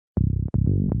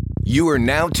You are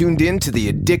now tuned in to the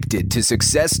Addicted to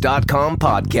Success.com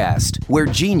podcast, where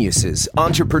geniuses,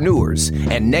 entrepreneurs,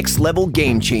 and next-level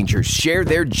game changers share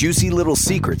their juicy little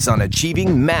secrets on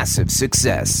achieving massive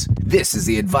success. This is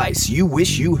the advice you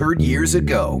wish you heard years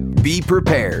ago. Be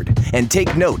prepared and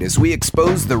take note as we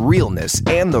expose the realness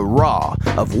and the raw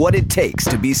of what it takes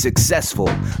to be successful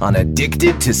on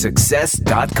Addicted to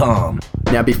Success.com.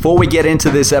 Now, before we get into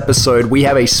this episode, we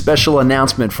have a special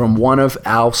announcement from one of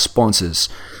our sponsors.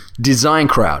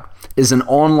 DesignCrowd is an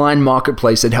online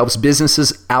marketplace that helps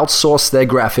businesses outsource their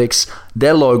graphics,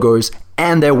 their logos,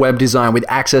 and their web design with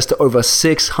access to over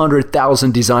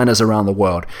 600,000 designers around the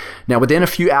world. Now, within a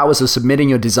few hours of submitting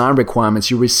your design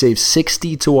requirements, you receive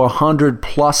 60 to 100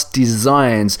 plus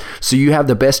designs, so you have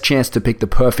the best chance to pick the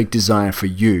perfect design for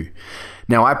you.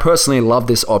 Now, I personally love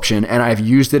this option, and I've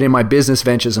used it in my business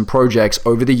ventures and projects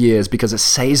over the years because it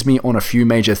saves me on a few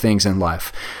major things in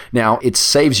life. Now, it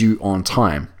saves you on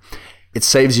time. It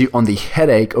saves you on the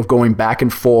headache of going back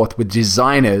and forth with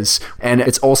designers, and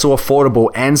it's also affordable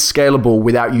and scalable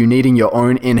without you needing your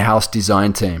own in-house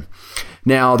design team.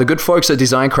 Now, the good folks at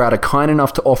DesignCrowd are kind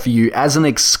enough to offer you, as an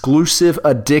exclusive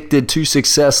Addicted to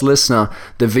Success listener,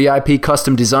 the VIP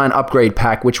Custom Design Upgrade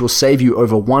Pack, which will save you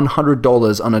over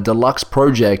 $100 on a deluxe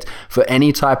project for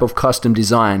any type of custom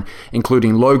design,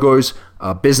 including logos,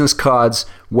 business cards,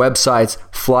 websites,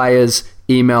 flyers,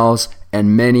 emails,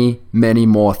 and many, many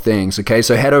more things. Okay,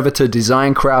 so head over to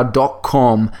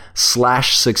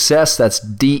designcrowd.com/success. That's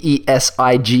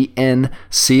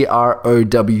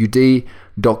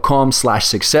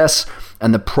DESIGNCROWD.com/success.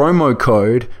 And the promo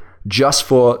code just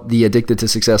for the Addicted to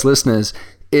Success listeners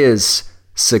is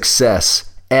success.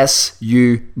 SUCCESS.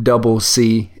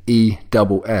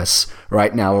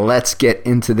 Right now, let's get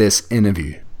into this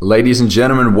interview. Ladies and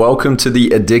gentlemen, welcome to the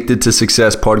Addicted to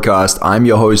Success podcast. I'm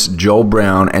your host, Joel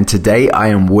Brown, and today I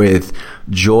am with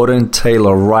Jordan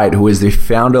Taylor Wright, who is the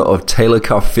founder of Taylor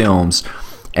Cuff Films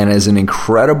and is an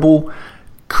incredible,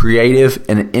 creative,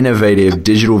 and innovative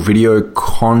digital video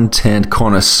content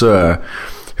connoisseur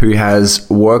who has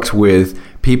worked with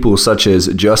people such as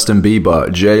Justin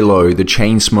Bieber, J-Lo, the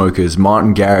Chainsmokers,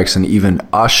 Martin Garrix, and even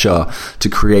Usher to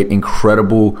create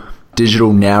incredible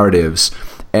digital narratives.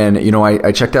 And, you know,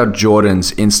 I checked out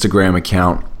Jordan's Instagram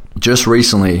account just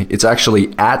recently. It's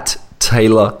actually at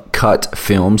Taylor Cut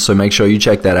Films, so make sure you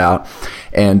check that out.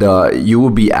 And you will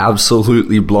be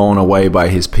absolutely blown away by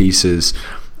his pieces.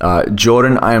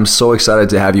 Jordan, I am so excited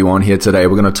to have you on here today.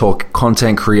 We're going to talk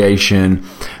content creation,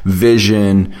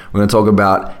 vision. We're going to talk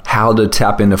about how to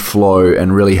tap into flow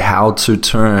and really how to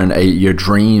turn your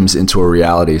dreams into a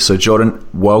reality. So, Jordan,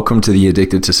 welcome to the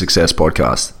Addicted to Success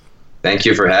podcast. Thank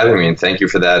you for having me, and thank you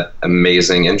for that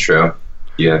amazing intro.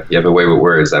 Yeah, you have a way with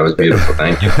words. That was beautiful.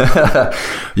 Thank you.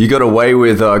 You got away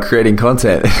with creating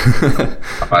content.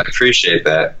 I appreciate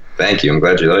that. Thank you. I'm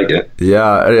glad you like it.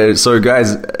 Yeah. So,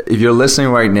 guys, if you're listening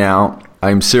right now,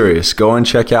 I'm serious. Go and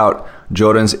check out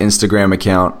Jordan's Instagram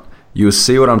account. You'll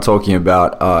see what I'm talking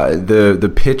about.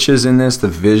 The pictures in this, the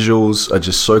visuals are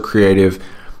just so creative.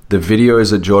 The videos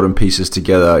that Jordan pieces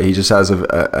together, he just has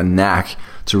a knack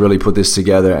to really put this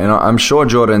together. And I'm sure,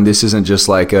 Jordan, this isn't just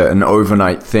like an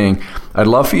overnight thing. I'd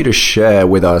love for you to share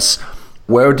with us,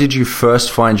 where did you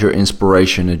first find your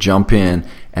inspiration to jump in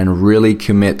and really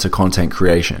commit to content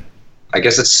creation? I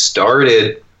guess it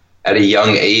started at a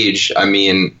young age. I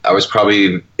mean, I was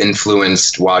probably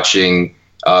influenced watching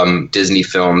Disney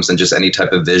films and just any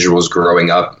type of visuals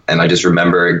growing up. And I just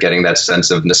remember getting that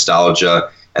sense of nostalgia.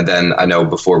 And then I know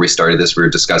before we started this, we were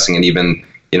discussing, and even,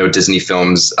 you know, Disney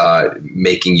films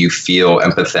making you feel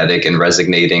empathetic and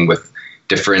resonating with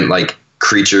different like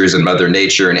creatures and Mother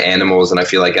Nature and animals. And I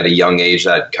feel like at a young age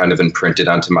that kind of imprinted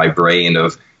onto my brain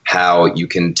of how you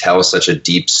can tell such a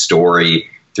deep story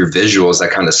through visuals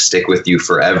that kind of stick with you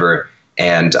forever.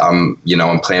 And you know,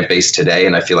 I'm plant-based today,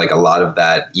 and I feel like a lot of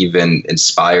that even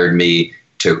inspired me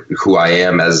to who I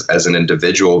am as an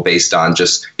individual, based on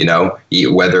just, you know,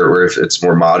 whether or if it's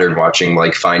more modern, watching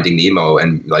like Finding Nemo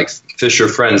and like fish are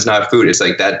friends, not food. It's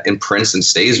like that imprints and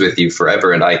stays with you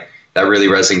forever. And that really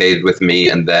resonated with me.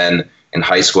 And then in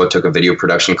high school, I took a video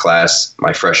production class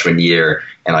my freshman year.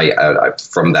 And I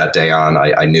from that day on,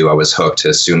 I knew I was hooked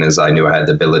as soon as I knew I had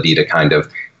the ability to kind of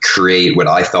create what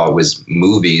I thought was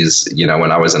movies. You know,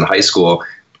 when I was in high school,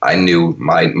 I knew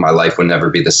my life would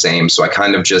never be the same. So I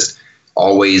kind of just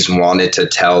always wanted to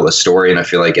tell a story. And I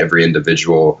feel like every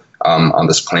individual on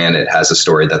this planet has a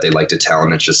story that they like to tell.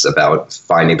 And it's just about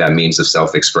finding that means of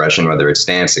self-expression, whether it's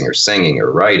dancing or singing or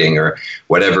writing or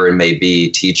whatever it may be,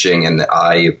 teaching. And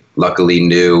I luckily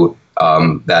knew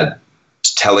that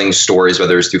telling stories,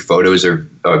 whether it's through photos or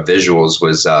visuals,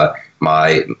 was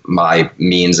my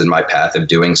means and my path of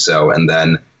doing so. And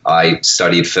then I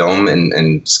studied film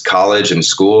in college and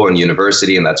school and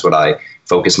university, and that's what I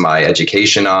focused my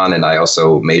education on. And I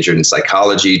also majored in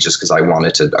psychology just because I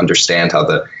wanted to understand how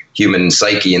the human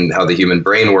psyche and how the human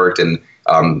brain worked. And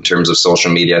in terms of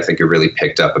social media, I think it really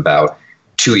picked up about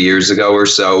 2 years ago or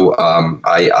so.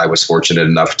 I was fortunate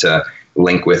enough to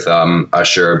link with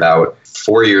Usher about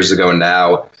 4 years ago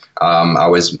now. I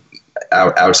was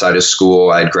outside of school.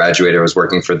 I had graduated. I was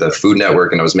working for the Food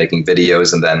Network, and I was making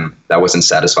videos, and then that wasn't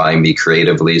satisfying me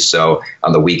creatively. So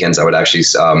on the weekends, I would actually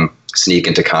sneak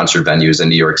into concert venues in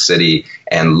New York City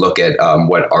and look at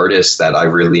what artists that I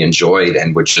really enjoyed,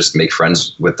 and would just make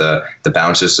friends with the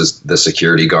bouncers, the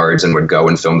security guards, and would go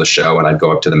and film the show. And I'd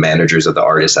go up to the managers of the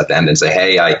artists at the end and say,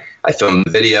 hey, I filmed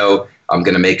the video. I'm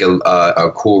going to make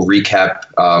a cool recap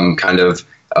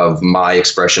of my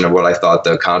expression of what I thought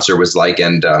the concert was like,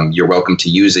 and you're welcome to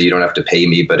use it. You don't have to pay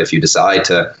me, but if you decide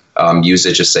to use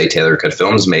it, just say Taylor Cut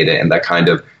Films made it. And that kind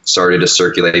of started to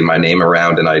circulate my name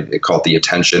around, and it caught the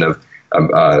attention of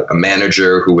a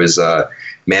manager who was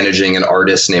managing an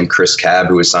artist named Chris Cab,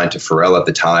 who was signed to Pharrell at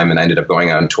the time, and I ended up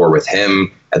going on tour with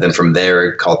him. And then from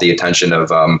there, it caught the attention of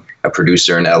a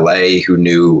producer in LA who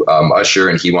knew Usher,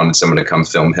 and he wanted someone to come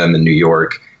film him in New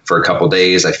York for a couple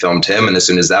days. I filmed him, and as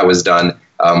soon as that was done,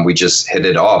 we just hit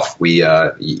it off.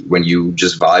 When you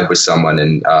just vibe with someone,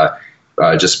 and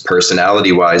just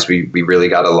personality wise, we really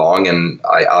got along. And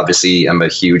I obviously am a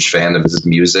huge fan of his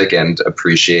music and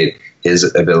appreciate his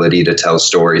ability to tell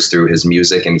stories through his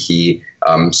music. And he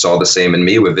saw the same in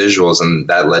me with visuals, and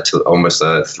that led to almost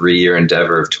a 3-year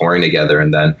endeavor of touring together.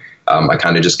 And then I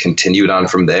kind of just continued on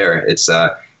from there. It's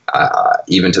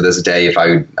even to this day,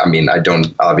 I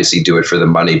don't obviously do it for the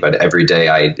money, but every day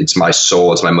it's my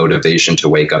soul, it's my motivation to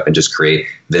wake up and just create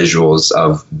visuals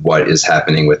of what is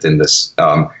happening within this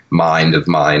mind of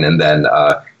mine, and then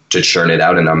to churn it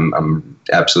out. And I'm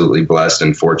absolutely blessed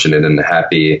and fortunate and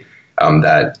happy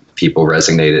that people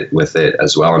resonated with it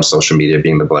as well, and social media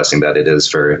being the blessing that it is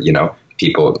for,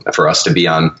 people, for us to be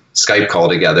on Skype call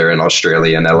together in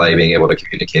Australia and LA, being able to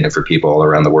communicate, and for people all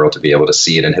around the world to be able to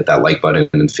see it and hit that like button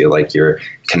and feel like you're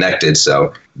connected.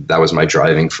 So that was my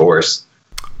driving force.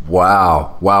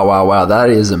 Wow.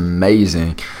 That is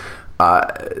amazing.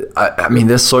 I mean,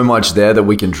 there's so much there that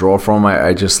we can draw from.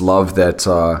 I just love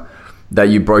that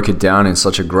you broke it down in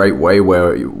such a great way,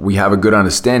 where we have a good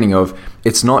understanding of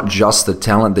it's not just the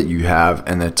talent that you have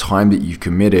and the time that you've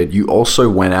committed. You also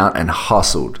went out and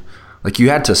hustled. Like, you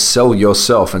had to sell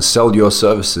yourself and sell your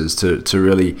services to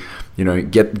really,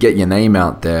 get your name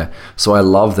out there. So I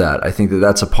love that. I think that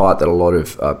that's a part that a lot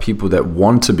of people that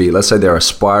want to be, let's say they're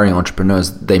aspiring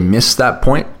entrepreneurs, they miss that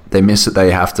point. They miss it.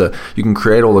 You can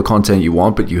create all the content you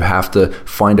want, but you have to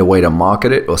find a way to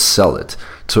market it or sell it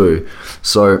too.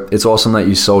 So it's awesome that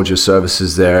you sold your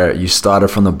services there. You started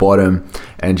from the bottom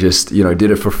and just,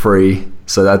 did it for free.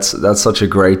 So that's such a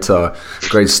great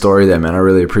story there, man. I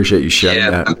really appreciate you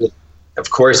sharing that. Of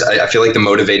course, I feel like the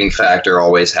motivating factor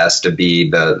always has to be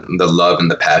the love and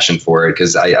the passion for it,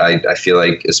 because I feel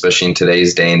like, especially in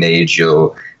today's day and age,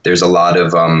 there's a lot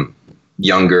of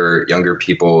younger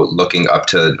people looking up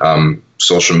to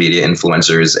social media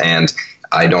influencers, and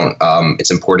it's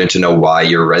important to know why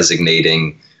you're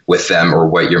resonating with them, or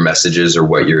what your message is, or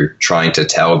what you're trying to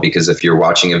tell. Because if you're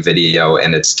watching a video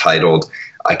and it's titled,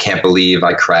 "I can't believe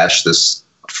I crashed this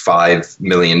 $5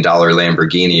 million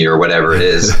Lamborghini," or whatever it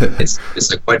is, it's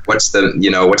like, what's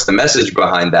the message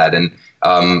behind that? And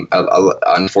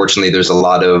unfortunately, there's a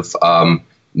lot of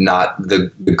not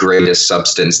the greatest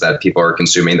substance that people are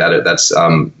consuming that's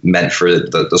meant for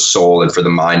the soul and for the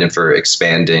mind and for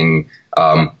expanding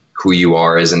who you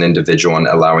are as an individual and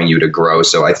allowing you to grow.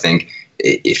 So I think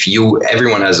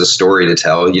everyone has a story to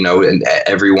tell, and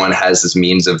everyone has this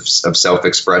means of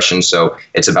self-expression. So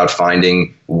it's about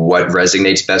finding what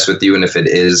resonates best with you. And if it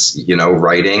is,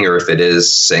 writing, or if it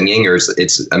is singing, or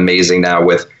it's amazing now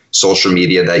with social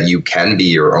media that you can be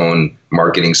your own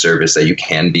marketing service, that you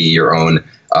can be your own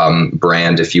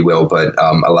brand, if you will, but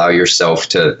allow yourself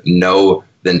to know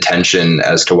the intention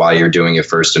as to why you're doing it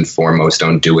first and foremost.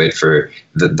 Don't do it for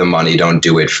the money. Don't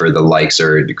do it for the likes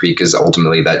or a degree, because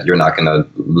ultimately that you're not going to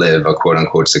live a quote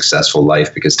unquote successful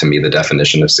life. Because to me, the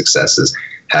definition of success is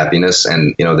happiness.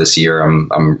 And, this year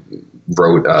I'm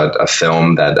wrote a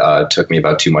film that took me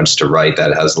about 2 months to write,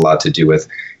 that has a lot to do with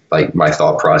like my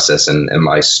thought process and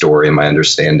my story and my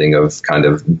understanding of kind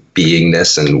of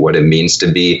beingness and what it means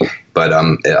to be. But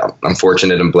I'm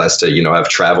fortunate and blessed to, have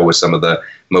traveled with some of the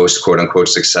most quote unquote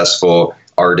successful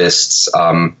artists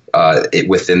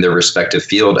within their respective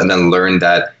field, and then learn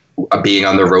that being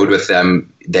on the road with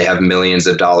them, they have millions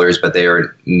of dollars, but they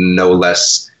are no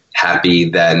less happy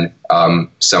than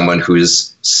someone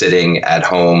who's sitting at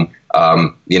home,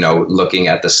 looking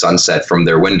at the sunset from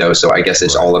their window. So I guess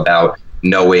it's all about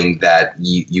knowing that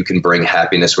you can bring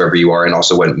happiness wherever you are, and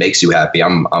also what makes you happy.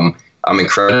 I'm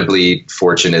incredibly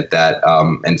fortunate that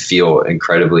and feel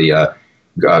incredibly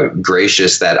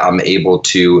gracious that I'm able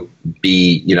to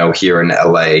be, here in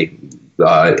LA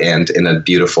and in a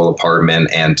beautiful apartment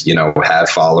and, have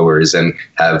followers and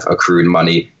have accrued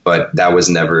money. But that was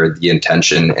never the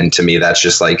intention. And to me, that's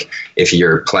just like if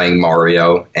you're playing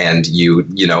Mario and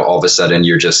all of a sudden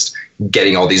you're just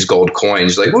getting all these gold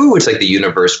coins, like, woo, it's like the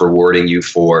universe rewarding you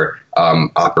for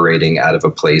operating out of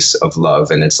a place of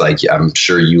love. And it's like, I'm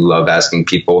sure you love asking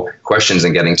people questions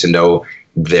and getting to know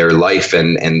their life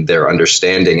and their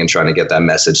understanding and trying to get that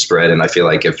message spread. And I feel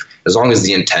like as long as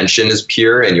the intention is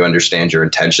pure and you understand your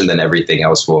intention, then everything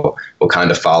else will kind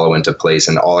of follow into place.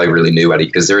 And all I really knew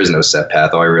because there is no set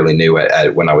path, all I really knew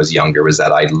when I was younger was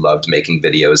that I loved making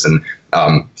videos, and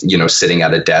sitting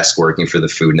at a desk working for the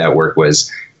Food Network was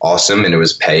awesome and it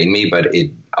was paying me, but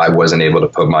I wasn't able to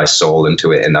put my soul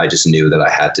into it. And I just knew that I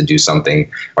had to do something,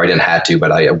 or I didn't have to,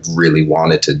 but I really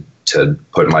wanted to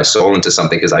put my soul into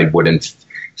something because I wouldn't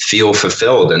feel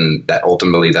fulfilled. And that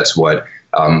ultimately that's what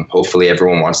hopefully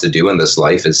everyone wants to do in this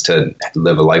life, is to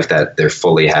live a life that they're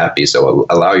fully happy. So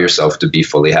allow yourself to be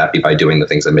fully happy by doing the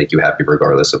things that make you happy,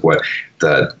 regardless of what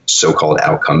the so-called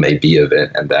outcome may be of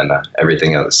it. And then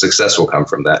everything else, success will come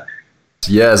from that.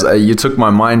 Yes, you took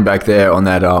my mind back there on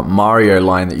that Mario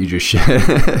line that you just shared,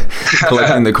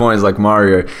 collecting the coins like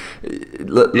Mario.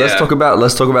 Let's talk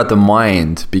about the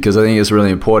mind, because I think it's really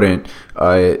important.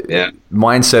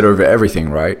 Mindset over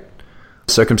everything, right?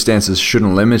 Circumstances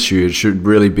shouldn't limit you. It should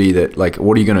really be that, like,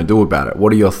 what are you going to do about it?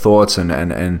 What are your thoughts?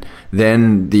 And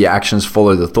then the actions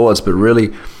follow the thoughts. But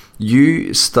really,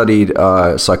 you studied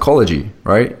psychology,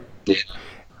 right? Yeah.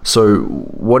 So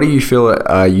what do you feel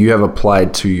you have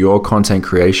applied to your content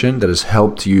creation that has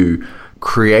helped you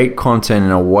create content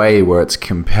in a way where it's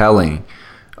compelling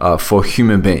for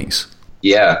human beings?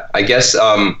 Yeah, I guess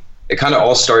it kind of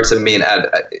all starts,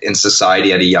 in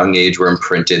society at a young age. We're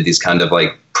imprinted these kind of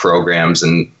like programs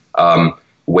and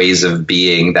ways of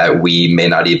being that we may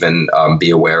not even be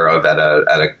aware of at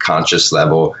a conscious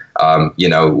level.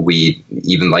 We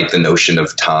even like the notion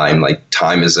of time. Like,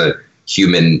 time is a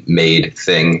human-made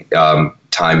thing.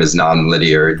 Time is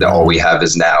non-linear. All we have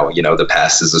is now. The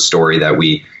past is a story that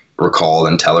we recall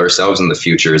and tell ourselves, and the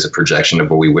future is a projection of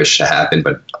what we wish to happen.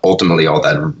 But ultimately, all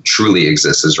that truly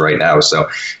exists is right now. So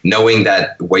knowing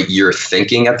that what you're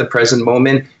thinking at the present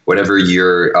moment, whatever's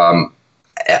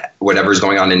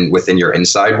going on within your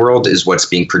inside world, is what's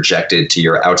being projected to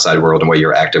your outside world and what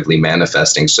you're actively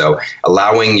manifesting. So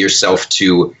allowing yourself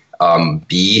to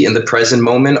be in the present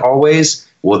moment always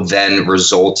will then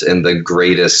result in the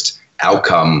greatest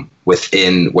outcome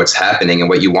within what's happening and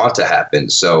what you want to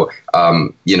happen. So,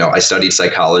 I studied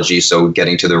psychology, so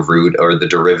getting to the root or the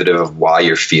derivative of why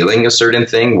you're feeling a certain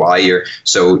thing,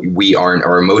 so we aren't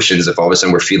our emotions. If all of a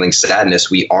sudden we're feeling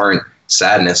sadness, we aren't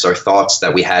sadness. Our thoughts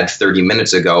that we had 30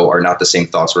 minutes ago are not the same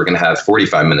thoughts we're going to have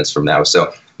 45 minutes from now.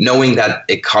 So knowing that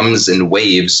it comes in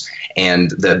waves,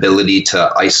 and the ability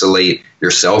to isolate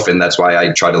yourself. And that's why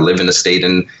I try to live in a state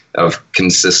of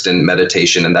consistent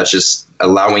meditation. And that's just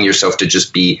allowing yourself to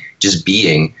just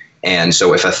being. And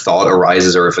so if a thought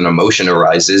arises or if an emotion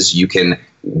arises, you can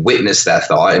witness that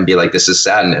thought and be like, this is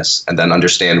sadness, and then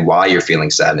understand why you're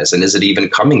feeling sadness. And is it even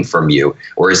coming from you?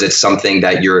 Or is it something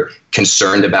that you're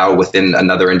concerned about within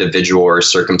another individual or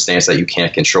circumstance that you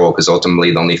can't control? Because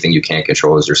ultimately the only thing you can't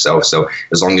control is yourself. So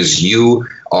as long as you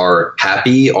are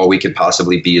happy, all we could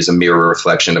possibly be is a mirror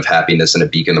reflection of happiness and a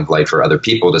beacon of light for other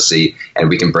people to see. And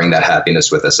we can bring that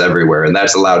happiness with us everywhere. And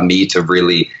that's allowed me to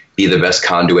really be the best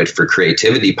conduit for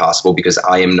creativity possible, because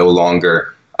I am no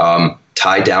longer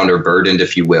tied down or burdened,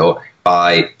 if you will,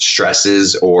 by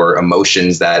stresses or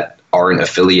emotions that aren't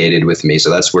affiliated with me. So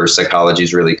that's where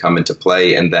psychology's really come into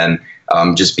play. And then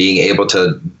just being able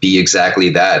to be exactly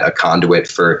that, a conduit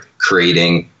for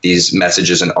creating these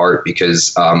messages and art.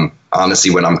 Because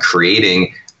honestly, when I'm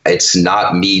creating, it's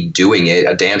not me doing it.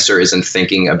 A dancer isn't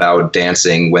thinking about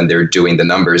dancing when they're doing the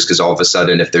numbers, because all of a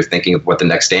sudden, if they're thinking of what the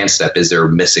next dance step is, they're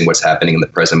missing what's happening in the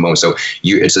present moment. So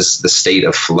it's just the state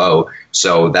of flow.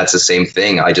 So that's the same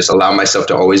thing. I just allow myself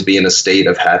to always be in a state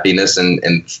of happiness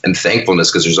and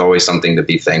thankfulness, because there's always something to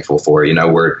be thankful for.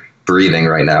 We're breathing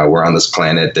right now. We're on this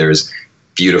planet. There's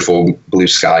beautiful blue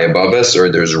sky above us,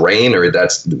 or there's rain,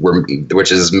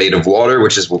 which is made of water,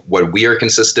 which is what we are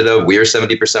consisted of. We are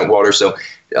 70% water. So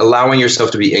allowing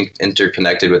yourself to be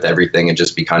interconnected with everything and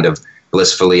just be kind of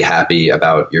blissfully happy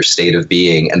about your state of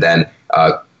being, and then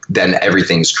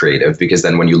everything's creative, because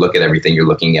then when you look at everything, you're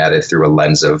looking at it through a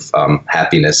lens of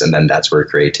happiness, and then that's where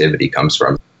creativity comes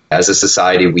from. As a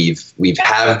society, we've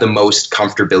have the most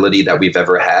comfortability that we've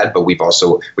ever had, but we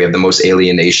have the most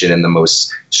alienation and the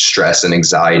most stress and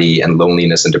anxiety and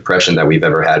loneliness and depression that we've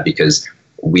ever had, because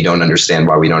we don't understand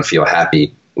why we don't feel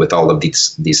happy with all of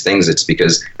these things. It's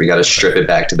because we got to strip it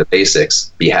back to the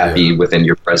basics. Be happy within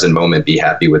your present moment, be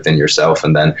happy within yourself,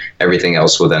 and then everything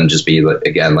else will then just be,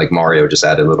 again, like Mario just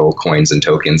added little coins and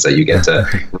tokens that you get to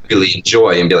really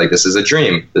enjoy and be like, this is a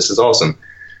dream. This is awesome.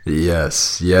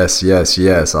 Yes.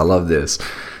 I love this.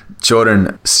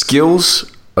 Jordan,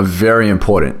 skills are very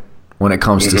important when it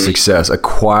comes to success,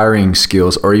 acquiring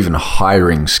skills or even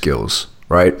hiring skills,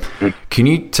 right? Can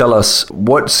you tell us,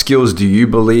 what skills do you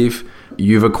believe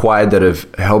you've acquired that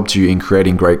have helped you in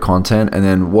creating great content? And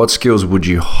then what skills would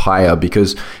you hire?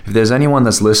 Because if there's anyone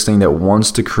that's listening that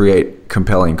wants to create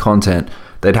compelling content,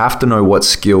 they'd have to know what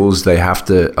skills they have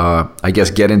to,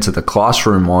 get into the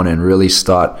classroom on and really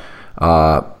start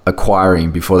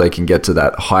acquiring before they can get to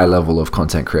that high level of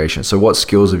content creation. So what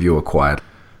skills have you acquired?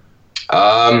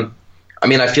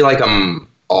 I feel like I'm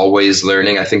always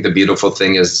learning. I think the beautiful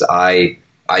thing is I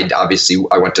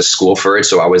went to school for it,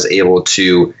 so I was able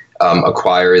to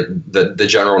acquire the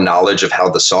general knowledge of how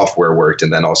the software worked,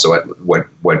 and then also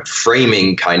what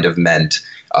framing kind of meant.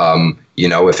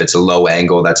 If it's a low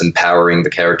angle, that's empowering the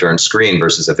character on screen,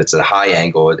 versus if it's a high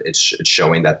angle, it's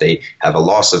showing that they have a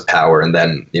loss of power. And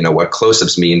then, what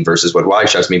close-ups mean versus what wide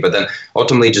shots mean. But then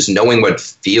ultimately just knowing what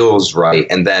feels right.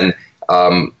 And then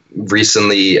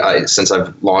recently, since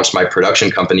I've launched my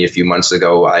production company a few months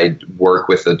ago, I work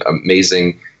with an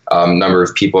amazing number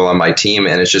of people on my team.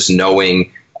 And it's just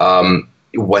knowing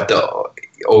what the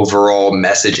overall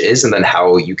message is, and then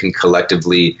how you can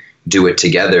collectively do it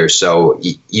together. So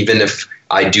even if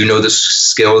I do know the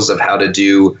skills of how to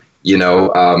do,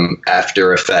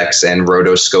 After Effects and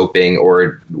rotoscoping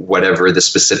or whatever the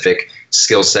specific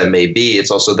skill set may be,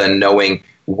 it's also then knowing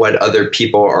what other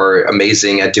people are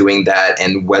amazing at doing that,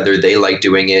 and whether they like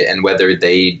doing it, and whether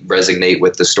they resonate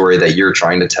with the story that you're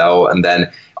trying to tell. And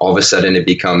then all of a sudden it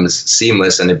becomes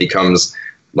seamless, and it becomes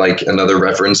like another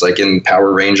reference, like in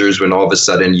Power Rangers, when all of a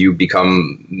sudden you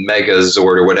become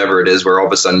Megazord or whatever it is, where all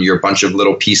of a sudden you're a bunch of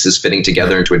little pieces fitting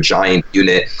together into a giant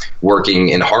unit, working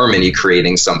in harmony,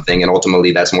 creating something. And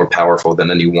ultimately that's more powerful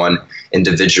than any one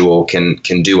individual can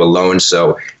do alone.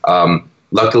 So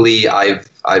luckily I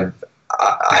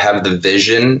have the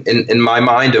vision in my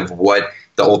mind of what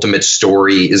the ultimate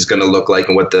story is going to look like,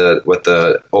 and what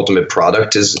the ultimate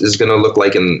product is going to look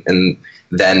like, and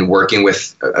then working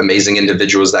with amazing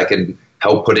individuals that could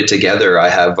help put it together. I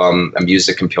have a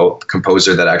music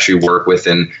composer that I actually work with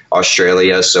in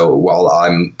Australia. So while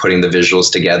I'm putting the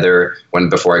visuals together,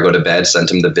 before I go to bed,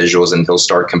 send him the visuals, and he'll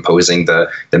start composing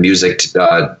the music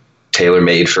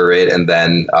tailor-made for it. And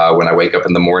then when I wake up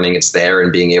in the morning, it's there,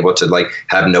 and being able to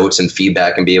have notes and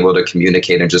feedback and be able to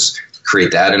communicate and just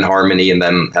create that in harmony. And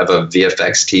then have a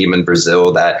VFX team in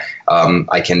Brazil that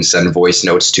I can send voice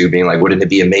notes to, being like, wouldn't it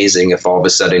be amazing if all of a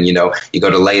sudden, you go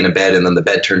to lay in a bed, and then the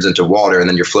bed turns into water, and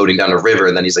then you're floating down a river.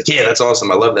 And then he's like, yeah, that's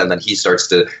awesome, I love that. And then he starts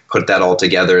to put that all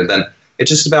together. And then it's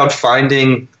just about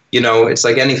finding, it's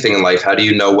like anything in life. How do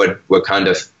you know what kind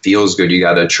of feels good? You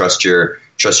got to trust your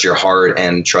heart,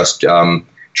 and trust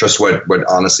what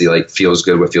honestly feels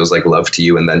good, what feels like love to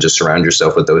you, and then just surround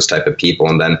yourself with those type of people.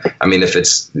 And then,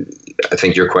 I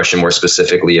think your question more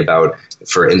specifically about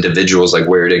for individuals,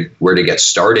 where to get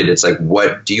started, it's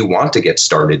what do you want to get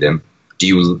started in? Do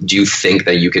you think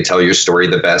that you could tell your story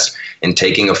the best in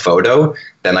taking a photo?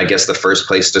 Then I guess the first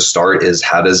place to start is,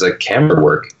 how does a camera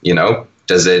work?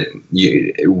 Does it,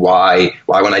 why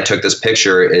when I took this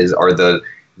picture are the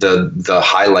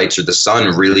highlights or the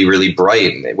sun really, really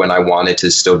bright when I wanted to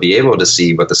still be able to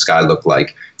see what the sky looked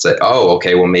like? It's like, oh,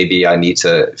 okay, well, maybe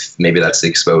that's the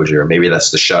exposure, or maybe that's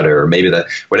the shutter, or maybe that,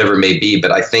 whatever it may be.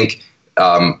 But I think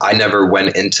I never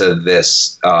went into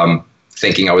this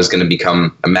thinking I was going to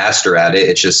become a master at it.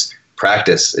 It's just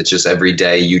practice. It's just every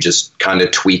day you just kind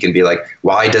of tweak and be like,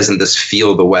 why doesn't this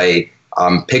feel the way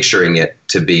I'm picturing it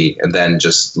to be? And then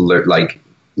just learning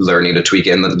to tweak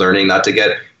it, and learning not to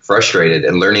get frustrated,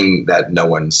 and learning that no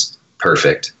one's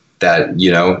perfect, that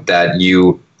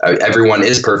everyone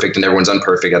is perfect and everyone's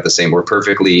imperfect at the same. We're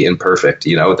perfectly imperfect.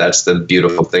 That's the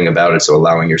beautiful thing about it. So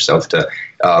allowing yourself to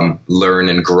learn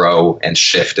and grow and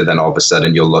shift, and then all of a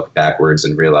sudden you'll look backwards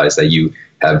and realize that you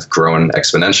have grown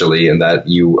exponentially, and that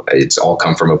it's all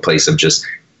come from a place of just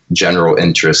general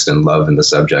interest and love in the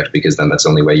subject, because then that's the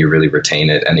only way you really retain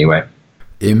it anyway.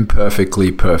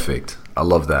 Imperfectly perfect. I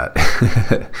love that.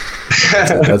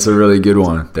 That's a really good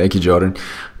one. Thank you, Jordan.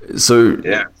 So,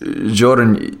 yeah.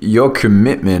 Jordan, your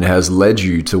commitment has led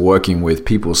you to working with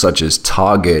people such as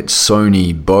Target,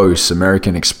 Sony, Bose,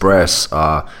 American Express,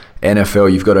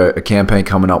 NFL. You've got a campaign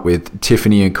coming up with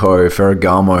Tiffany & Co.,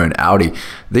 Ferragamo, and Audi.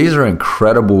 These are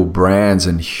incredible brands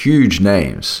and huge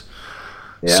names.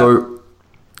 Yeah. So,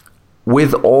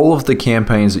 with all of the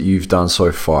campaigns that you've done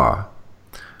so far,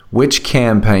 which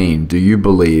campaign do you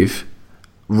believe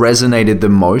resonated the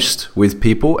most with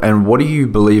people, and what do you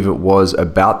believe it was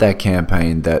about that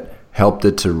campaign that helped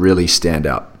it to really stand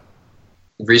out?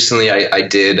 Recently, I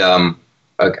did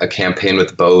a campaign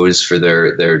with Bose for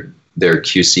their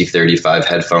QC35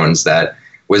 headphones that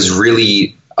was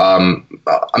really,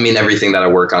 everything that I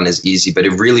work on is easy, but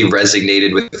it really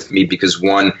resonated with me because,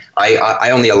 one, I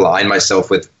only align myself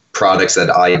with products that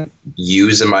I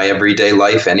use in my everyday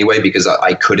life anyway, because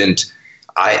I couldn't,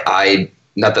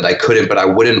 not that I couldn't, but I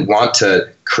wouldn't want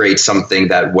to create something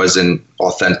that wasn't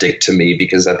authentic to me,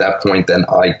 because at that point, then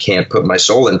I can't put my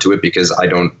soul into it because I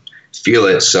don't feel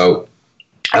it. So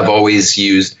I've always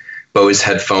used Bose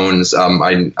headphones.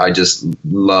 I just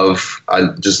love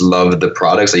the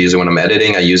products. I use it when I'm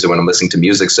editing. I use it when I'm listening to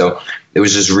music. So it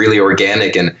was just really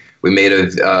organic. And we made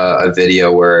a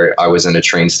video where I was in a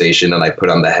train station and I put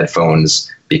on the headphones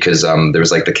because there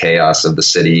was like the chaos of the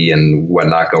city and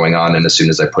whatnot going on. And as soon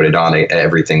as I put it on,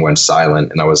 everything went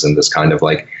silent. And I was in this kind of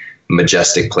like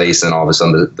majestic place. And all of a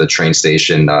sudden the train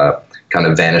station kind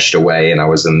of vanished away. And I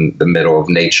was in the middle of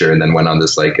nature and then went on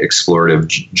this like explorative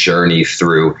journey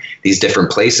through these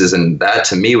different places. And that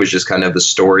to me was just kind of the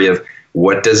story of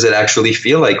what does it actually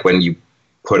feel like when you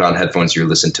put on headphones, you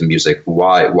listen to music.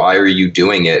 Why are you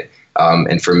doing it?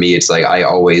 And for me, it's like I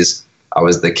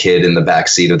was the kid in the back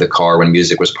seat of the car when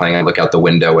music was playing. I'd look out the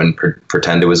window and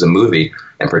pretend it was a movie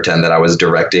and pretend that I was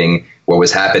directing what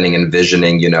was happening,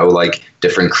 envisioning, like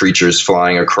different creatures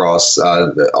flying across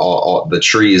all the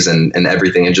trees and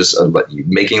everything, and just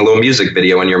making a little music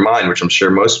video in your mind, which I'm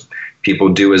sure most people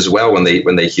do as well when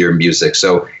they hear music.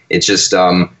 So it's just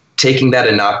taking that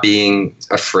and not being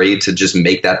afraid to just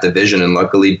make that the vision. And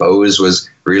luckily Bose was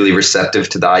really receptive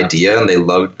to the idea and they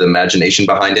loved the imagination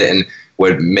behind it. And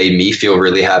what made me feel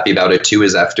really happy about it too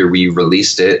is after we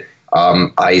released it,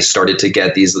 I started to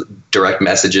get these direct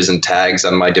messages and tags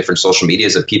on my different social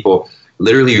medias of people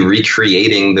literally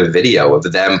recreating the video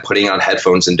of them putting on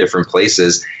headphones in different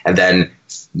places and then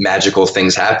magical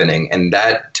things happening. And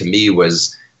that to me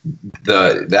was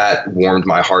that warmed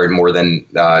my heart more than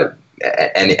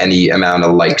any amount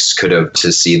of likes could have,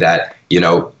 to see that,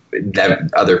 that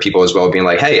other people as well being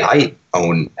like, hey, I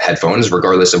own headphones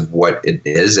regardless of what it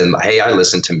is. And hey, I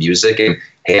listen to music, and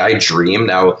hey, I dream.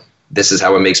 Now this is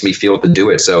how it makes me feel to do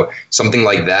it. So something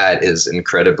like that is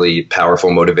incredibly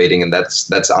powerful, motivating. And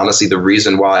that's honestly the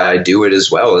reason why I do it as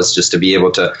well, is just to be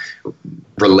able to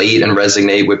relate and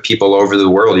resonate with people over the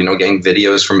world, getting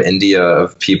videos from India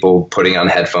of people putting on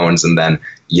headphones and then,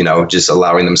 just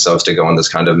allowing themselves to go on this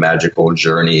kind of magical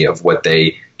journey of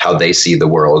how they see the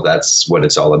world. That's what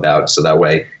it's all about. So that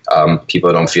way,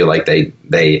 people don't feel like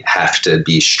they have to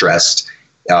be stressed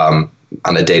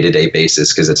on a day-to-day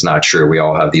basis, because it's not true. We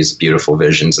all have these beautiful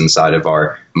visions inside of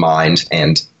our mind,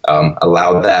 and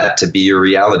allow that to be your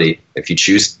reality. If you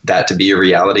choose that to be your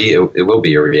reality, it will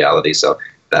be your reality. So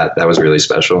that was really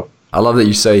special. I love that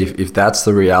you say if that's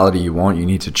the reality you want, you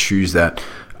need to choose that.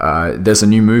 There's a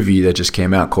new movie that just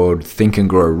came out called Think and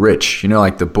Grow Rich.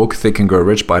 Like the book Think and Grow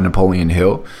Rich by Napoleon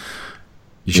Hill.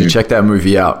 You should check that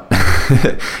movie out,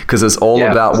 because it's all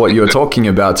about what you're talking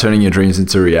about, turning your dreams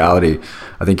into reality.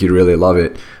 I think you'd really love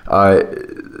it.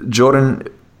 Jordan,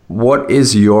 what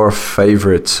is your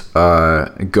favorite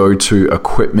go-to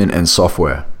equipment and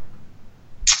software?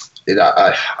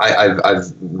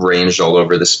 I've ranged all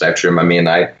over the spectrum.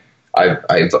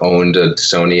 I've owned a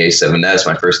Sony A7S.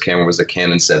 My first camera was a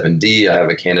Canon 7D. I have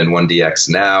a Canon 1DX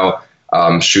now.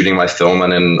 Shooting my film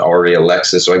on an Arri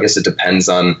Alexa. So I guess it depends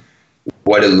on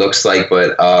what it looks like,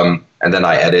 but and then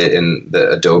I edit in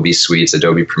the Adobe suites,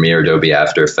 Adobe Premiere, Adobe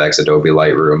After Effects, Adobe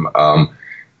Lightroom.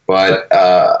 But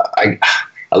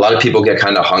a lot of people get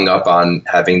kind of hung up on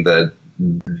having the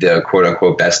quote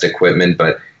unquote best equipment,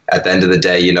 but at the end of the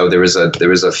day, there was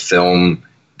a film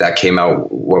that came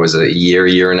out, what was it, a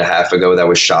year and a half ago, that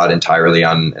was shot entirely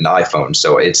on an iPhone.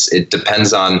 So it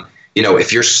depends on,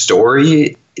 if your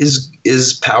story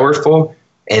is powerful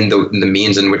and the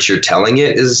means in which you're telling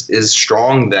it is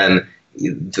strong, then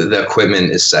the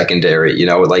equipment is secondary.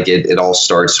 It all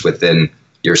starts within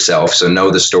yourself. So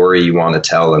know the story you want to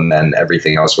tell, and then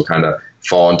everything else will kind of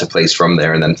fall into place from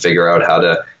there, and then figure out how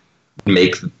to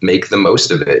make the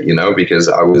most of it, because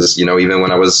I was, even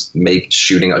when I was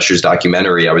shooting Usher's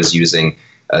documentary, I was using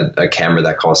a camera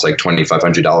that costs like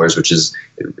 $2,500, which is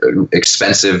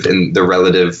expensive in the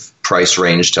relative price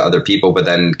range to other people. But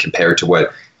then compared to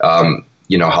what,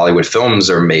 Hollywood films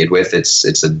are made with,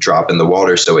 it's a drop in the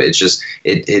water. So it's just,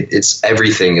 it's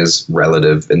everything is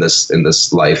relative in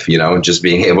this life, just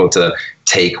being able to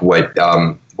take what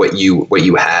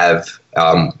you have,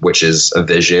 which is a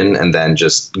vision, and then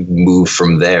just move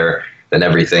from there. Then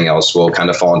everything else will kind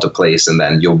of fall into place, and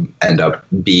then you'll end up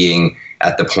being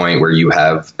at the point where you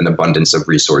have an abundance of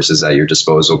resources at your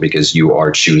disposal because you are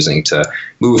choosing to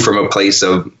move from a place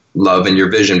of love in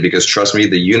your vision. Because trust me,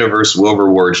 the universe will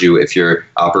reward you if you're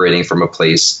operating from a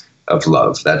place of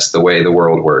love. That's the way the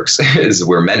world works. Is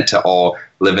we're meant to all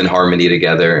live in harmony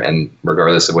together, and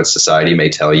regardless of what society may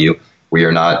tell you, we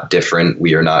are not different.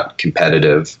 We are not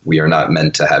competitive. We are not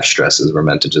meant to have stresses. We're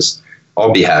meant to just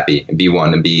all be happy and be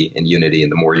one and be in unity. And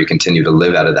the more you continue to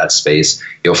live out of that space,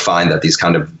 you'll find that these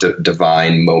kind of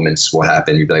divine moments will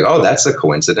happen. You'll be like, oh, that's a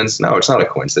coincidence. No, it's not a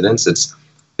coincidence.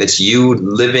 It's you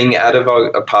living out of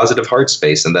a positive heart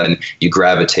space. And then you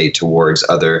gravitate towards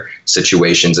other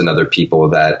situations and other people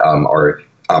that are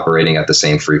operating at the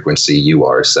same frequency you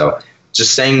are. So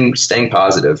just staying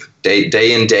positive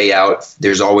day in, day out.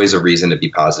 There's always a reason to be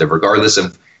positive, regardless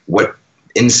of what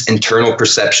internal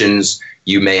perceptions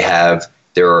you may have.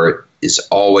 Is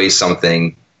always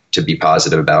something to be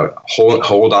positive about.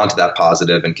 Hold on to that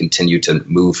positive and continue to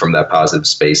move from that positive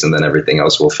space, and then everything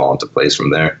else will fall into place from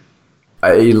there.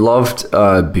 I loved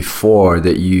before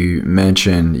that you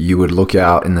mentioned you would look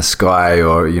out in the sky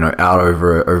or, out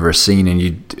over a scene, and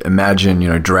you'd imagine,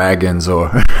 dragons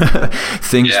or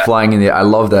things flying in the air. I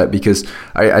love that because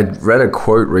I read a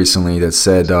quote recently that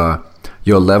said,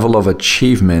 your level of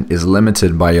achievement is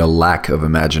limited by your lack of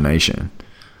imagination.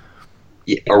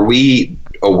 Are we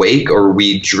awake or are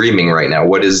we dreaming right now?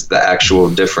 What is the actual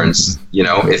difference?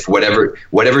 If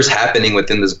whatever's happening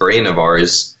within this brain of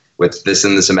ours, with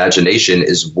this imagination,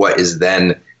 is what is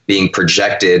then being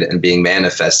projected and being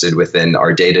manifested within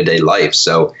our day-to-day life.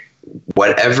 So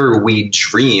whatever we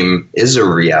dream is a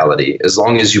reality, as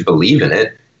long as you believe in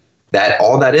it. That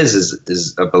all that is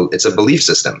it's a belief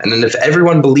system. And then if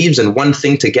everyone believes in one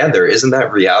thing together, isn't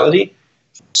that reality?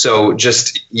 So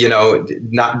just,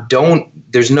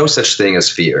 there's no such thing as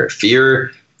fear.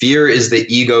 Fear is the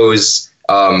ego's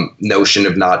notion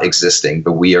of not existing,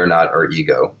 but we are not our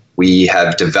ego. We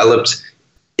have developed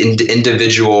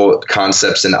individual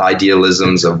concepts and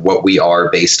idealisms of what we are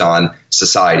based on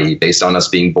society, based on us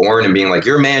being born and being like,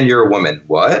 you're a man, you're a woman.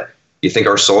 What? You think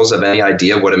our souls have any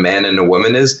idea what a man and a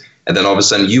woman is? And then all of a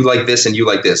sudden you like this and you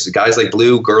like this. Guys like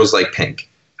blue, girls like pink.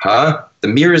 Huh? The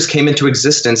mirrors came into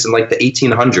existence in like the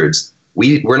 1800s.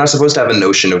 We're not supposed to have a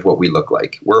notion of what we look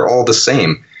like. We're all the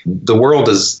same. The world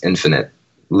is infinite.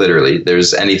 Literally,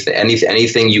 there's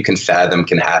anything you can fathom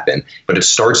can happen, but it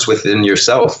starts within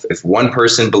yourself. If one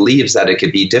person believes that it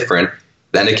could be different,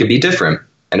 then it could be different,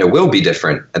 and it will be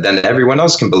different. And then everyone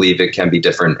else can believe it can be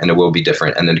different, and it will be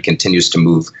different. And then it continues to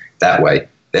move that way.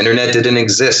 The internet didn't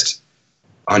exist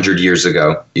 100 years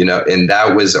ago, and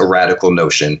that was a radical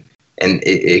notion. And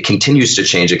it continues to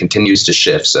change. It continues to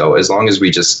shift. So as long as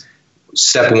we just,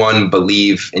 step one,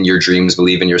 believe in your dreams,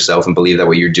 believe in yourself, and believe that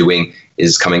what you're doing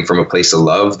is coming from a place of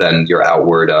love, then your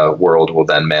outward world will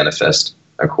then manifest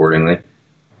accordingly.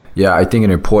 Yeah, I think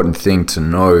an important thing to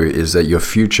know is that your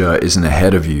future isn't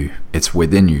ahead of you. It's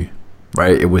within you,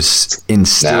 right? It was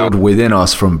instilled within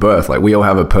us from birth. Like, we all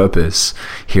have a purpose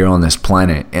here on this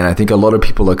planet. And I think a lot of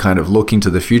people are kind of looking to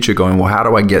the future going, well, how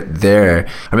do I get there?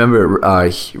 I remember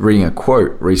reading a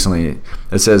quote recently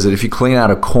that says that if you clean out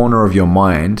a corner of your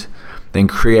mind, then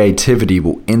creativity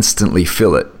will instantly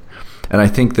fill it. And I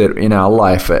think that in our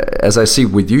life, as I see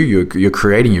with you, you're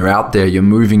creating, you're out there, you're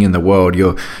moving in the world,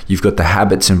 you've got the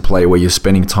habits in play where you're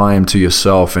spending time to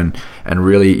yourself and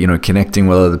really, connecting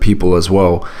with other people as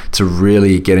well to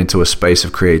really get into a space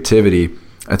of creativity.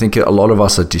 I think a lot of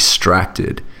us are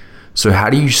distracted. So how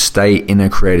do you stay in a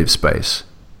creative space?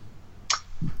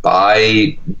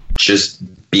 By just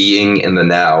being in the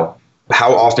now.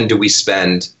 How often do we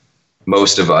spend,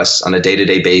 most of us, on a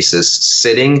day-to-day basis,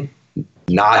 sitting,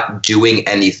 not doing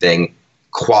anything,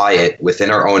 quiet within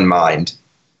our own mind,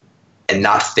 and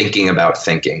not thinking about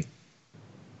thinking?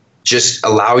 Just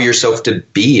allow yourself to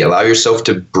be, allow yourself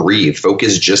to breathe,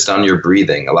 focus just on your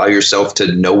breathing, allow yourself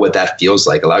to know what that feels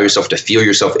like, allow yourself to feel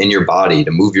yourself in your body,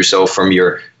 to move yourself from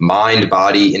your mind,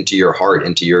 body, into your heart,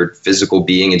 into your physical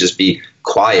being, and just be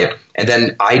quiet. And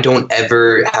then I don't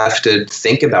ever have to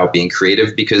think about being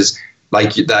creative because,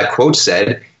 like that quote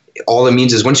said, all it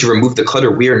means is once you remove the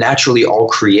clutter, we are naturally all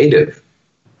creative.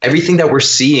 Everything that we're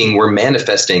seeing, we're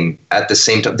manifesting at the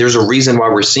same time. There's a reason why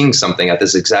we're seeing something at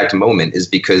this exact moment, is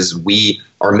because we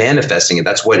are manifesting it.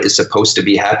 That's what is supposed to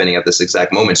be happening at this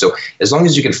exact moment. So as long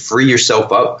as you can free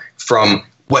yourself up from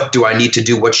what do I need to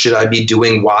do? What should I be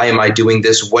doing? Why am I doing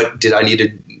this? What did I need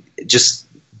to just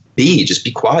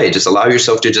be quiet, just allow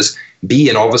yourself to just be.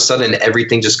 And all of a sudden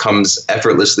everything just comes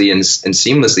effortlessly and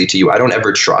seamlessly to you. I don't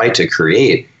ever try to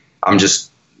create.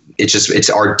 It's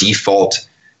our default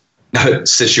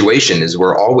situation is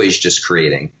we're always just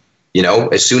creating.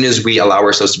 As soon as we allow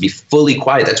ourselves to be fully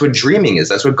quiet, that's what dreaming is.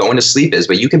 That's what going to sleep is.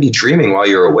 But you can be dreaming while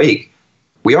you're awake.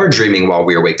 We are dreaming while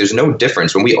we're awake. There's no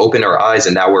difference. When we open our eyes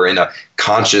and now we're in a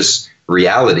conscious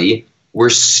reality, we're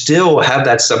still have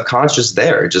that subconscious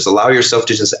there. Just allow yourself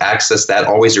to just access that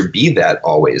always, or be that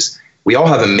always. We all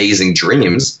have amazing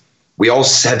dreams. We all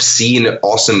have seen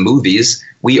awesome movies.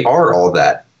 We are all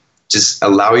that. Just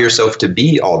allow yourself to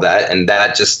be all that. And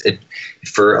that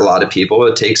for a lot of people,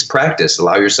 it takes practice.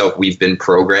 Allow yourself. We've been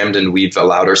programmed and we've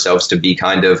allowed ourselves to be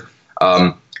kind of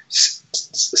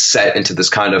set into this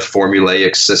kind of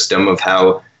formulaic system of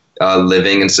how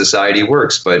living in society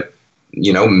works. But,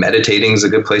 meditating is a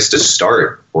good place to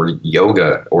start, or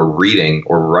yoga, or reading,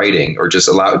 or writing, or just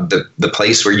allow the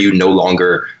place where you no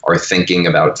longer are thinking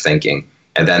about thinking.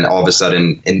 And then all of a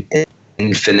sudden,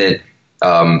 infinite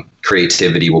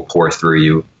creativity will pour through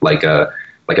you like a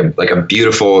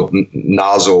beautiful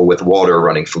nozzle with water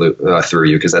running through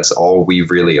you, because that's all we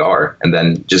really are. And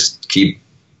then just keep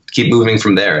moving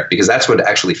from there, because that's what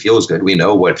actually feels good. We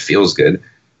know what feels good.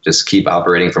 Just keep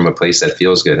operating from a place that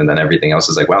feels good, and then everything else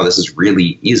is like, wow, this is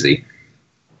really easy.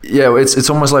 Yeah, it's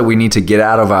almost like we need to get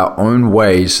out of our own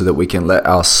way so that we can let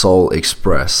our soul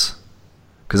express.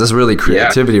 Because that's really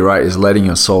creativity, right? Is letting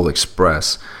your soul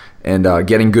express and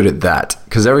getting good at that.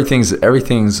 Because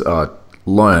everything's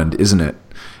learned, isn't it?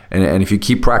 And if you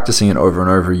keep practicing it over and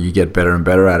over, you get better and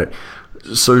better at it.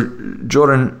 So,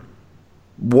 Jordan,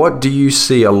 what do you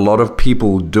see a lot of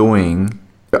people doing?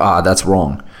 That's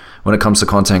wrong when it comes to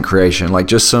content creation. Like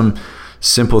just some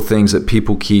simple things that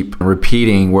people keep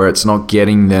repeating where it's not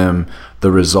getting them the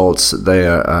results that they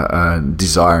are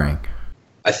desiring.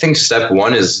 I think step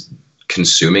one is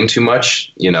consuming too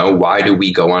much. Why do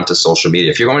we go onto social media?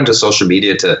 If you're going to social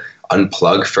media to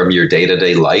unplug from your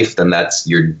day-to-day life, then that's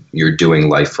you're doing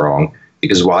life wrong.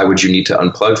 Because why would you need to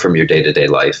unplug from your day-to-day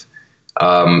life?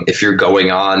 If you're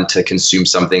going on to consume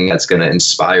something that's going to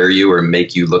inspire you or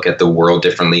make you look at the world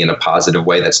differently in a positive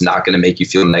way, that's not going to make you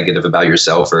feel negative about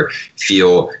yourself or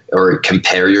feel or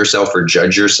compare yourself or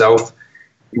judge yourself,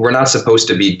 we're not supposed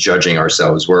to be judging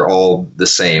ourselves. We're all the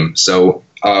same. So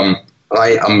I'm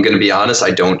going to be honest,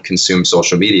 I don't consume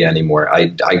social media anymore. I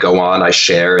go on, I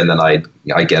share, and then I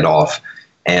get off.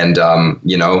 And,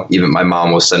 even my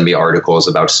mom will send me articles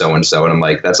about so-and-so, and I'm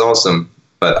like, that's awesome.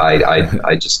 But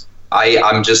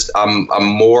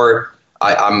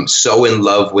I'm so in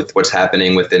love with what's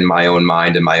happening within my own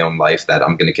mind and my own life that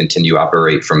I'm going to continue to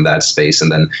operate from that space.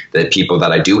 And then the people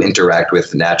that I do interact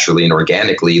with naturally and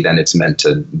organically, then it's meant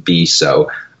to be so.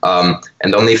 And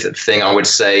the only thing I would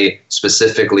say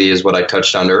specifically is what I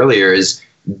touched on earlier is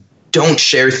don't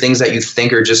share things that you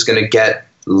think are just going to get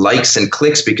likes and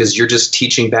clicks because you're just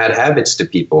teaching bad habits to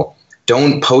people.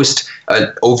 Don't post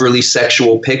an overly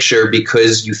sexual picture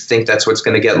because you think that's what's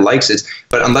going to get likes.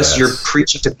 But unless you're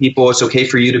preaching to people, it's okay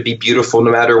for you to be beautiful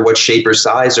no matter what shape or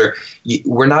size.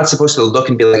 We're not supposed to look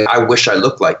and be like, I wish I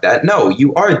looked like that. No,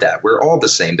 you are that. We're all the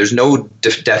same. There's no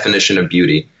definition of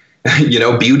beauty.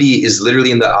 Beauty is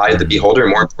literally in the eye of the beholder.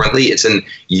 And more importantly, it's in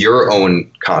your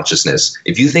own consciousness.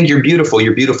 If you think you're beautiful,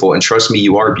 you're beautiful. And trust me,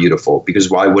 you are beautiful, because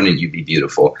why wouldn't you be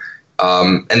beautiful?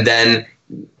 And then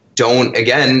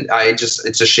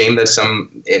it's a shame that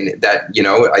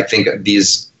I think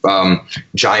these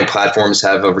giant platforms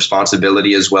have a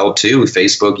responsibility as well too,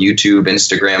 Facebook, YouTube,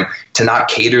 Instagram, to not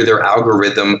cater their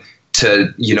algorithm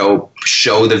to,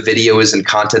 show the videos and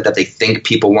content that they think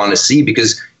people want to see,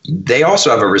 because they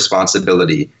also have a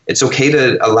responsibility. It's okay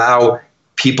to allow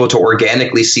people to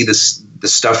organically see the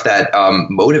stuff that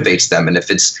motivates them. And if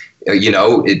it's,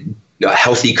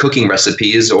 healthy cooking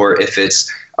recipes, or if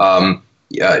it's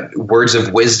words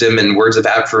of wisdom and words of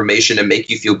affirmation to make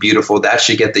you feel beautiful, that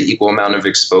should get the equal amount of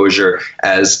exposure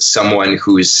as someone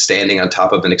who is standing on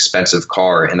top of an expensive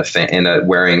car and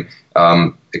wearing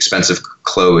expensive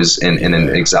clothes in an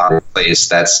exotic place.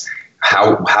 That's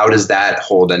how does that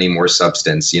hold any more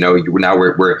substance? Now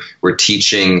we're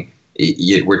teaching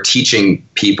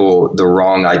people the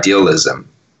wrong idealism.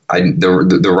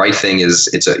 The right thing is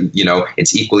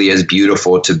it's equally as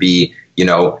beautiful to be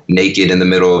naked in the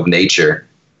middle of nature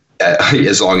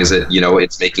as long as it,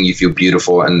 it's making you feel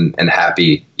beautiful and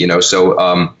happy, So,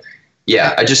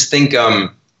 I just think,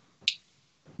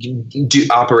 do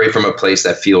operate from a place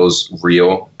that feels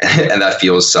real and that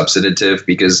feels substantive,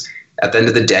 because at the end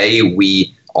of the day,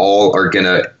 we all are going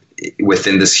to,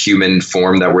 within this human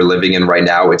form that we're living in right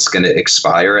now, it's going to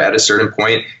expire at a certain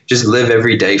point. Just live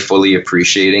every day fully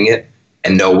appreciating it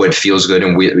and know what feels good.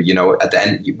 And we, at the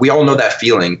end, we all know that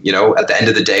feeling, at the end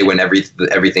of the day, when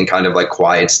everything kind of like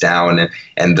quiets down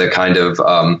and the kind of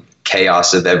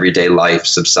chaos of everyday life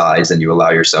subsides, and you allow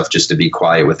yourself just to be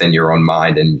quiet within your own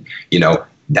mind. And,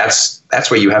 that's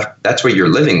what you're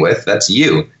living with. That's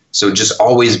you. So just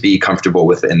always be comfortable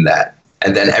within that.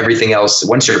 And then everything else,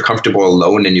 once you're comfortable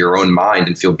alone in your own mind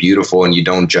and feel beautiful and you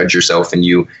don't judge yourself and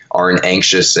you aren't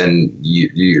anxious and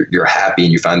you're happy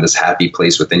and you find this happy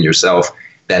place within yourself,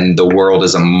 then the world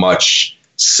is a much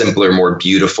simpler, more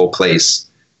beautiful place.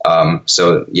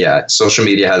 Social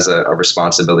media has a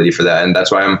responsibility for that. And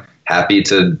that's why I'm happy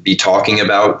to be talking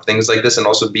about things like this and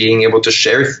also being able to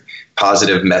share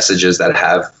positive messages that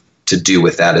have to do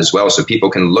with that as well. So people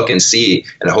can look and see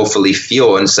and hopefully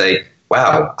feel and say,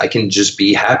 wow, I can just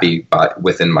be happy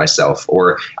within myself,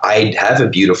 or I have a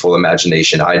beautiful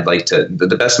imagination. I'd like to,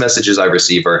 the best messages I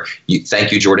receive are,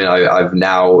 thank you, Jordan. I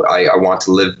want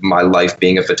to live my life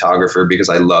being a photographer because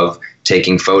I love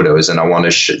taking photos and I want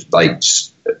to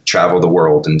travel the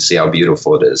world and see how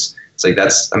beautiful it is. It's like,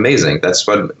 that's amazing. That's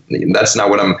not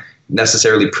what I'm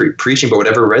necessarily preaching, but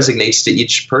whatever resonates to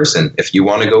each person. If you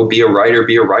want to go be a writer,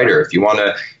 be a writer. If you want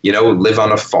to, live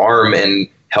on a farm and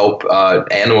help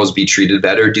animals be treated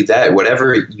better, do that.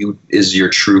 Whatever is your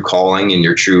true calling and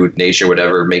your true nature,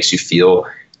 whatever makes you feel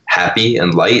happy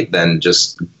and light, then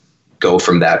just go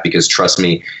from that. Because trust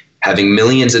me, having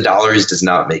millions of dollars does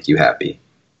not make you happy.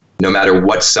 No matter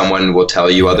what someone will tell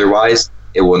you otherwise,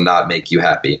 it will not make you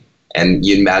happy. And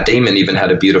Matt Damon even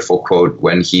had a beautiful quote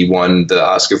when he won the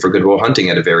Oscar for Good Will Hunting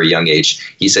at a very young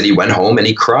age. He said he went home and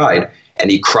he cried. And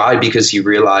he cried because he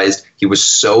realized he was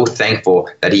so thankful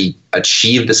that he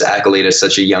achieved this accolade at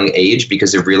such a young age,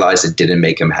 because he realized it didn't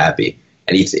make him happy.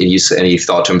 And he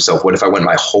thought to himself, what if I went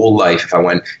my whole life, if I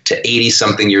went to 80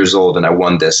 something years old and I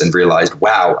won this, and realized,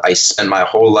 wow, I spent my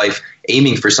whole life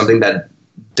aiming for something that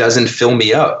doesn't fill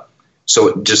me up.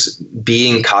 So just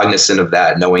being cognizant of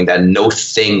that, knowing that no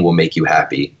thing will make you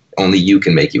happy. Only you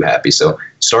can make you happy. So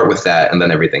start with that, and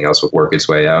then everything else will work its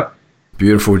way out.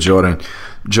 Beautiful, Jordan.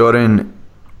 Jordan,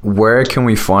 where can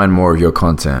we find more of your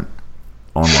content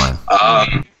online?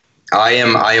 I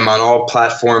am on all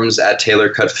platforms at Taylor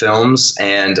Cut Films,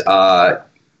 and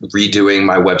redoing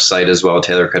my website as well,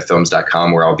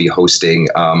 taylorcutfilms.com, where I'll be hosting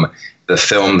the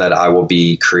film that I will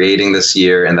be creating this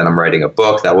year, and then I'm writing a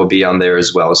book that will be on there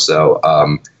as well. So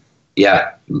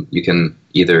you can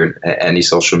either any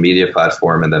social media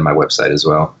platform and then my website as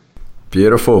well.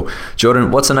 Beautiful.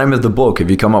 Jordan, what's the name of the book? Have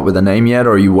you come up with a name yet,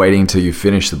 or are you waiting till you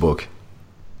finish the book?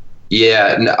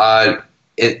 Yeah,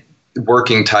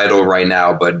 working title right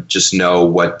now, but just know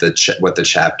what the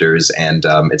chapters, and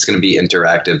it's going to be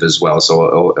interactive as well.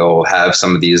 So it'll have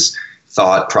some of these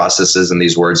thought processes and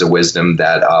these words of wisdom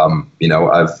that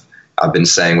I've been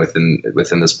saying within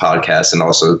this podcast, and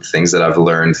also things that I've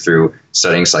learned through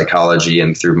studying psychology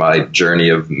and through my journey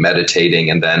of meditating,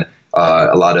 and then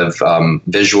a lot of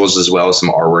visuals as well, some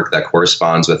artwork that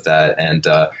corresponds with that, and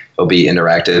it'll be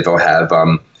interactive. I'll have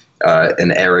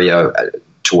an area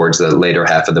towards the later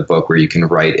half of the book where you can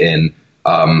write in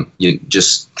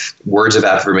just words of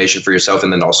affirmation for yourself,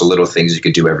 and then also little things you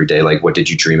could do every day, like what did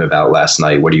you dream about last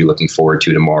night? What are you looking forward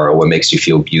to tomorrow? What makes you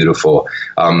feel beautiful?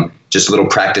 Just little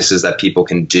practices that people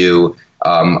can do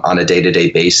on a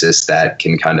day-to-day basis that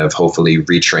can kind of hopefully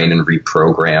retrain and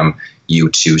reprogram you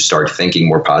to start thinking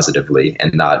more positively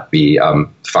and not be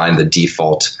find the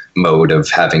default mode of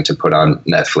having to put on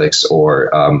Netflix or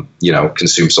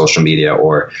consume social media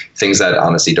or things that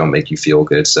honestly don't make you feel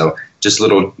good. So just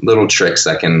little tricks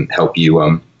that can help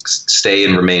you stay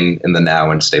and remain in the now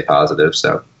and stay positive.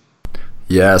 So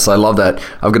yes, I love that.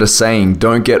 I've got a saying: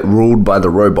 don't get ruled by the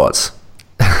robots.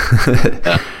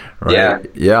 Yeah. Right?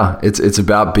 Yeah. It's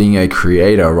about being a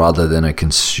creator rather than a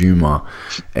consumer.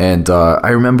 And I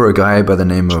remember a guy by the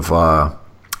name of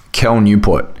Cal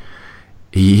Newport.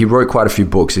 He wrote quite a few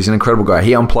books. He's an incredible guy.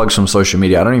 He unplugs from social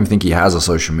media. I don't even think he has a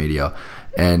social media.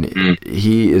 And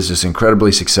he is just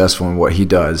incredibly successful in what he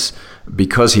does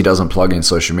because he doesn't plug in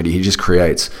social media. He just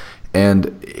creates.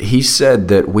 And he said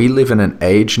that we live in an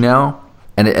age now,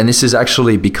 and this is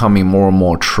actually becoming more and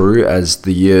more true as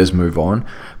the years move on.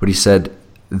 But he said,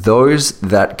 those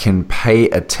that can pay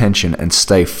attention and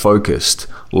stay focused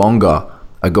longer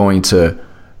are going to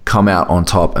come out on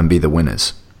top and be the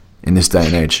winners in this day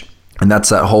and age. And that's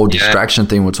that whole distraction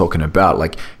thing we're talking about.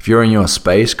 Like if you're in your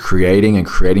space, creating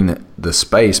the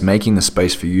space, making the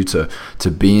space for you to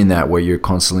be in that where you're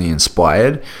constantly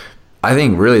inspired, I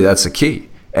think really that's the key.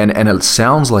 And it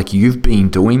sounds like you've been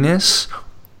doing this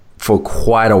for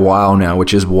quite a while now,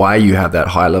 which is why you have that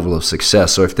high level of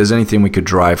success. So if there's anything we could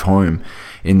drive home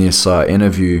in this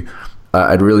interview,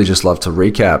 I'd really just love to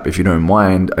recap, if you don't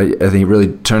mind. I think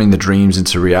really turning the dreams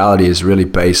into reality is really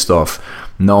based off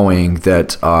knowing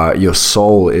that your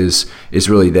soul is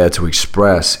really there to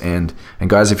express. And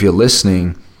guys, if you're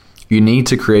listening, you need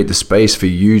to create the space for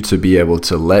you to be able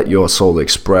to let your soul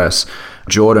express.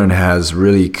 Jordan has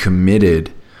really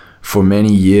committed for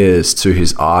many years to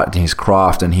his art and his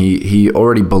craft, and he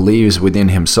already believes within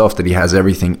himself that he has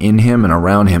everything in him and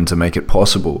around him to make it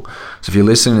possible. So if you're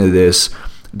listening to this,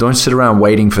 don't sit around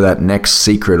waiting for that next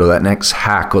secret or that next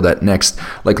hack or that next,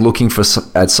 like looking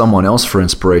at someone else for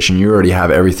inspiration. You already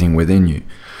have everything within you.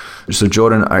 So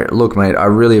Jordan, look, mate, I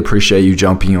really appreciate you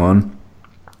jumping on.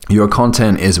 Your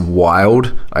content is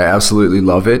wild. I absolutely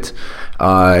love it.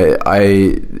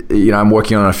 I'm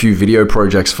working on a few video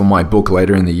projects for my book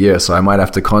later in the year, so I might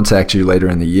have to contact you later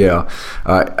in the year.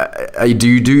 Do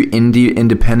you do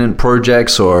independent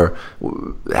projects, or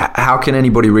how can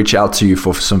anybody reach out to you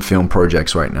for some film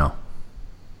projects right now?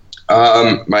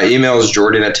 My email is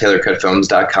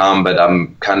jordan@taylorcutfilms.com, but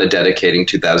I'm kind of dedicating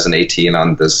 2018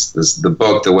 on the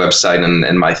book, the website,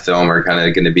 and my film are kind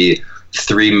of going to be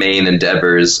three main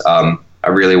endeavors. I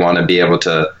really want to be able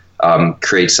to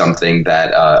create something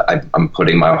that I'm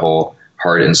putting my whole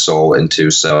heart and soul into.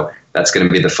 So that's going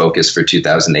to be the focus for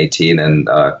 2018, and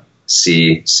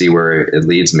see where it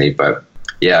leads me. But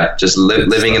yeah, just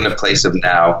living in the place of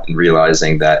now and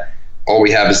realizing that all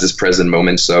we have is this present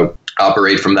moment. So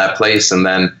operate from that place, and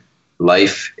then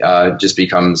life just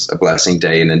becomes a blessing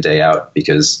day in and day out,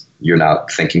 because you're not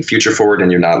thinking future forward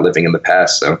and you're not living in the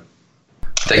past. So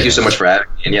thank you so much for having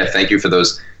me. And yeah, thank you for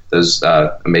those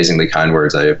amazingly kind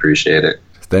words. I appreciate it.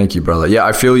 Thank you, brother. Yeah,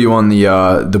 I feel you on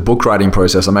the book writing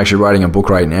process. I'm actually writing a book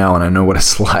right now, and I know what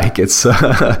it's like. It's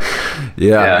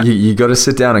you got to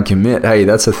sit down and commit. Hey,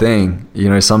 that's the thing.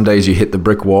 Some days you hit the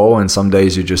brick wall, and some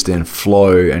days you're just in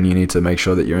flow, and you need to make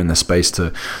sure that you're in the space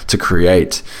to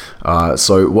create.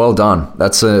 So well done.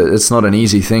 It's not an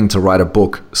easy thing to write a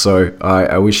book. So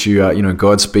I wish you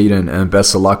Godspeed and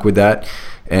best of luck with that,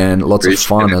 and lots of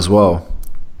fun as well.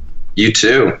 You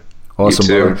too. Awesome,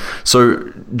 brother.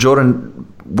 So Jordan,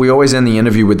 we always end the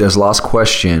interview with this last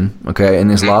question, okay? And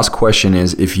this last question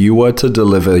is, if you were to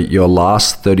deliver your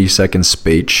last 30-second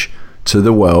speech to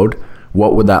the world,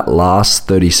 what would that last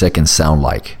 30 seconds sound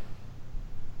like?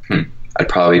 I'd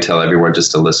probably tell everyone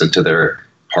just to listen to their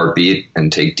heartbeat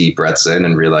and take deep breaths in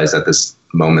and realize that this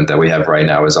moment that we have right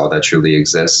now is all that truly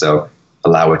exists. So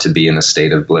allow it to be in a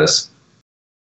state of bliss.